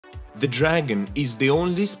The Dragon is the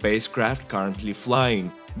only spacecraft currently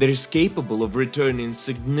flying that is capable of returning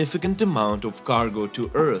significant amount of cargo to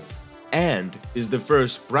Earth, and is the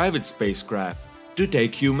first private spacecraft to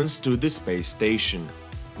take humans to the space station.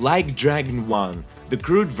 Like Dragon 1, the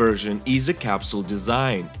crewed version is a capsule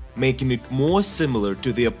design, making it more similar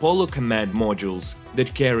to the Apollo command modules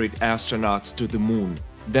that carried astronauts to the moon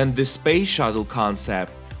than the space shuttle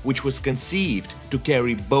concept, which was conceived to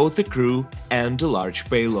carry both a crew and a large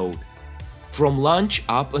payload. From launch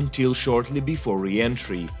up until shortly before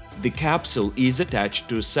re-entry, the capsule is attached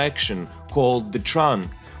to a section called the trunk,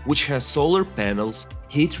 which has solar panels,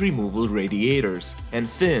 heat removal radiators, and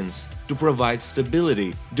fins to provide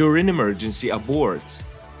stability during emergency aborts.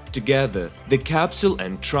 Together, the capsule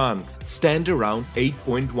and trunk stand around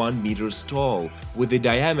 8.1 meters tall with a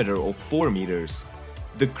diameter of 4 meters.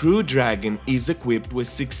 The Crew Dragon is equipped with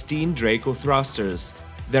 16 Draco thrusters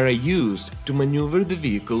that are used to maneuver the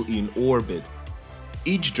vehicle in orbit.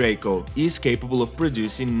 Each Draco is capable of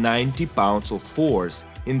producing 90 pounds of force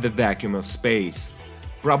in the vacuum of space.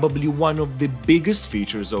 Probably one of the biggest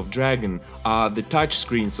features of Dragon are the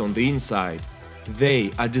touchscreens on the inside.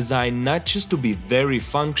 They are designed not just to be very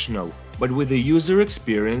functional, but with a user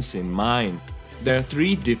experience in mind. There are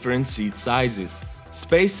 3 different seat sizes.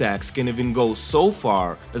 SpaceX can even go so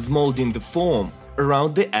far as molding the foam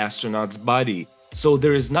around the astronaut's body, so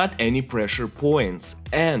there is not any pressure points,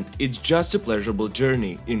 and it's just a pleasurable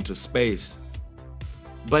journey into space.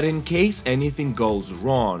 But in case anything goes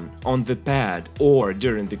wrong on the pad or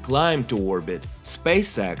during the climb to orbit,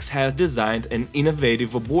 SpaceX has designed an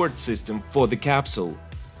innovative abort system for the capsule.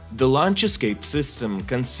 The launch escape system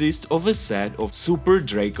consists of a set of Super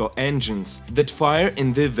Draco engines that fire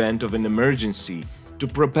in the event of an emergency to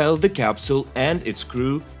propel the capsule and its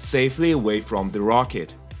crew safely away from the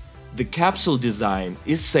rocket. The capsule design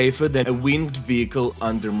is safer than a winged vehicle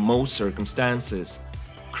under most circumstances.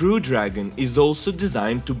 Crew Dragon is also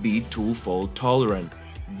designed to be two-fault tolerant.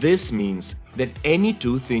 This means that any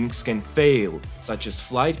 2 things can fail, such as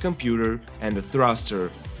flight computer and a thruster,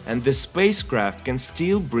 and the spacecraft can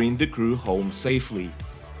still bring the crew home safely.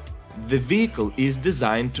 The vehicle is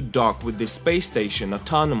designed to dock with the space station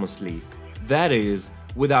autonomously, that is,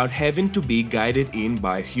 without having to be guided in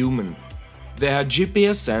by a human. There are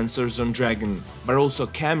GPS sensors on Dragon, but also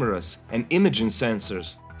cameras and imaging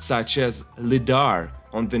sensors, such as LiDAR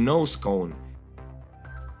on the nose cone.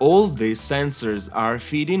 All these sensors are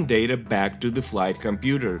feeding data back to the flight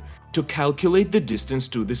computer to calculate the distance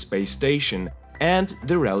to the space station and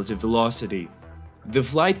the relative velocity. The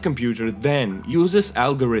flight computer then uses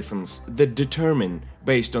algorithms that determine,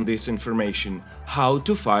 based on this information, how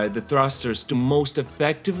to fire the thrusters to most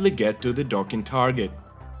effectively get to the docking target.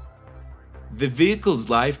 The vehicle's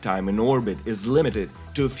lifetime in orbit is limited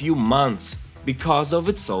to a few months because of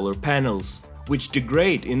its solar panels, which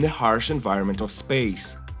degrade in the harsh environment of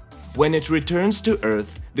space. When it returns to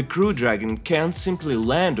Earth, the Crew Dragon can't simply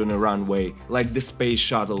land on a runway like the space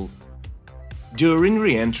shuttle. During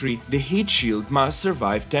re-entry, the heat shield must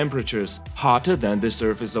survive temperatures hotter than the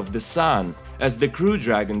surface of the Sun, as the Crew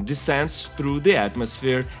Dragon descends through the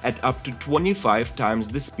atmosphere at up to 25 times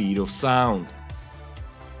the speed of sound.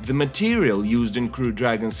 The material used in Crew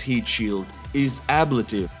Dragon's heat shield is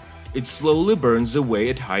ablative. It slowly burns away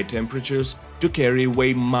at high temperatures to carry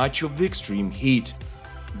away much of the extreme heat.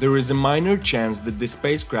 There is a minor chance that the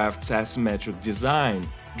spacecraft's asymmetric design,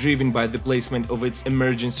 driven by the placement of its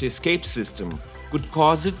emergency escape system, could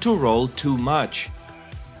cause it to roll too much.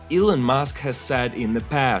 Elon Musk has said in the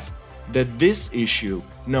past that this issue,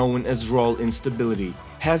 known as roll instability,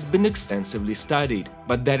 has been extensively studied,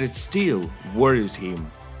 but that it still worries him.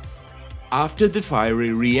 After the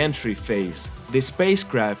fiery re-entry phase, the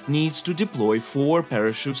spacecraft needs to deploy 4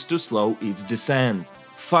 parachutes to slow its descent.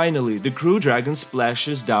 Finally, the Crew Dragon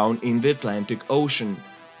splashes down in the Atlantic Ocean,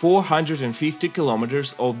 450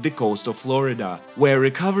 kilometers off the coast of Florida, where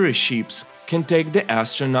recovery ships can take the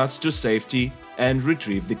astronauts to safety and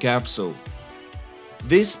retrieve the capsule.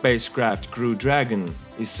 This spacecraft, Crew Dragon,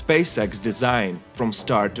 is SpaceX design from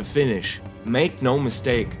start to finish. Make no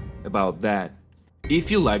mistake about that. If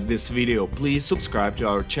you like this video, please subscribe to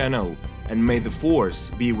our channel, and may the Force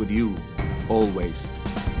be with you always.